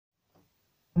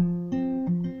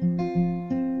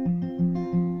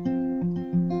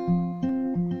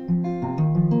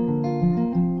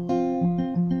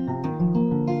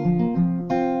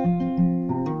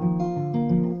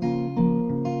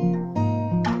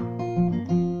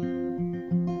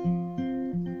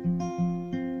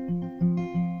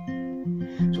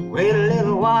Wait a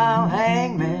little while,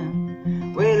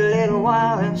 hangman, wait a little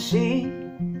while and see.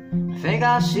 I think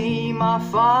I see my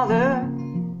father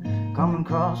coming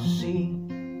across the sea.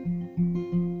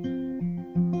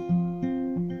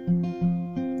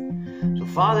 So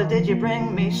Father, did you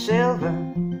bring me silver?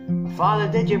 Father,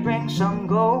 did you bring some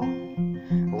gold?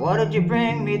 What did you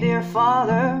bring me, dear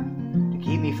Father, to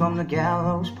keep me from the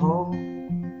gallows pole?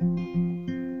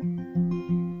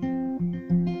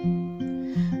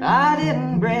 I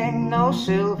didn't bring no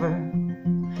silver,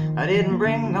 I didn't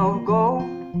bring no gold.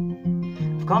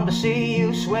 I've come to see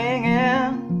you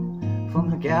swinging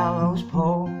from the gallows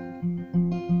pole.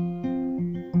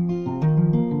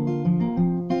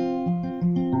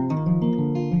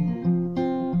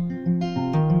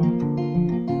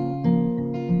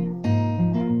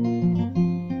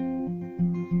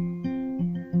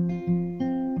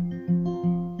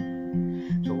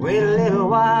 So wait a little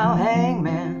while,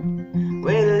 hangman,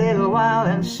 wait a little while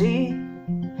and see.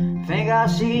 Think I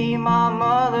see my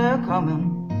mother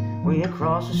coming way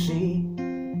across the sea.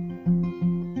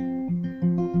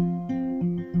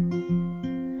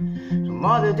 So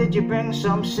mother, did you bring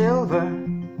some silver?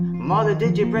 Mother,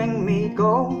 did you bring me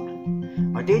gold?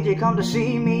 Or did you come to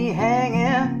see me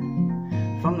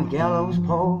hanging from the gallows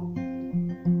pole?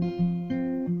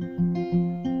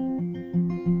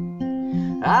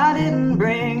 I didn't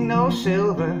bring no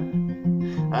silver,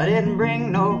 I didn't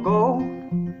bring no gold.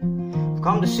 I've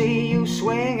come to see you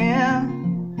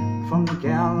swinging from the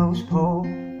gallows pole.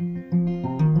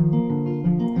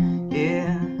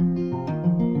 Yeah,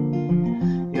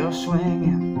 you're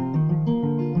swinging,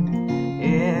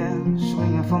 yeah,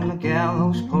 swinging from the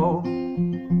gallows pole.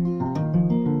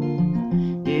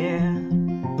 Yeah,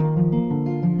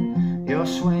 you're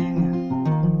swinging,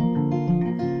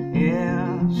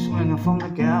 yeah, swinging from the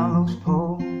gallows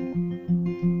pole.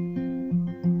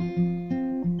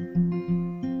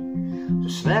 So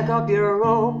slack up your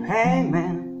rope,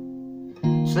 hangman,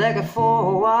 slack it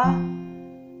for a while.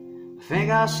 I think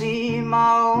I see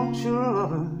my own true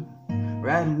lover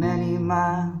riding many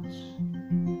miles.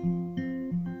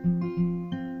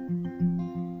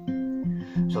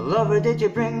 So lover, did you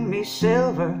bring me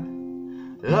silver?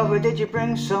 Lover, did you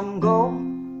bring some gold?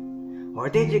 Or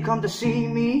did you come to see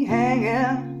me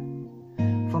hanging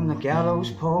from the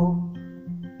gallows pole?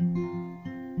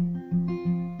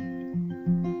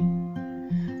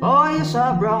 Oh yes,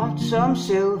 I brought some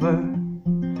silver,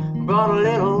 brought a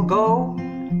little gold,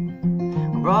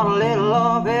 brought a little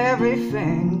of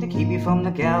everything to keep you from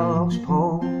the gallows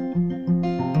pole.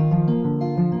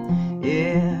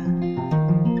 Yeah,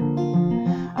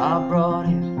 I brought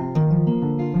it,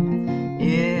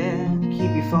 yeah, to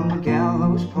keep you from the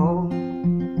gallows pole.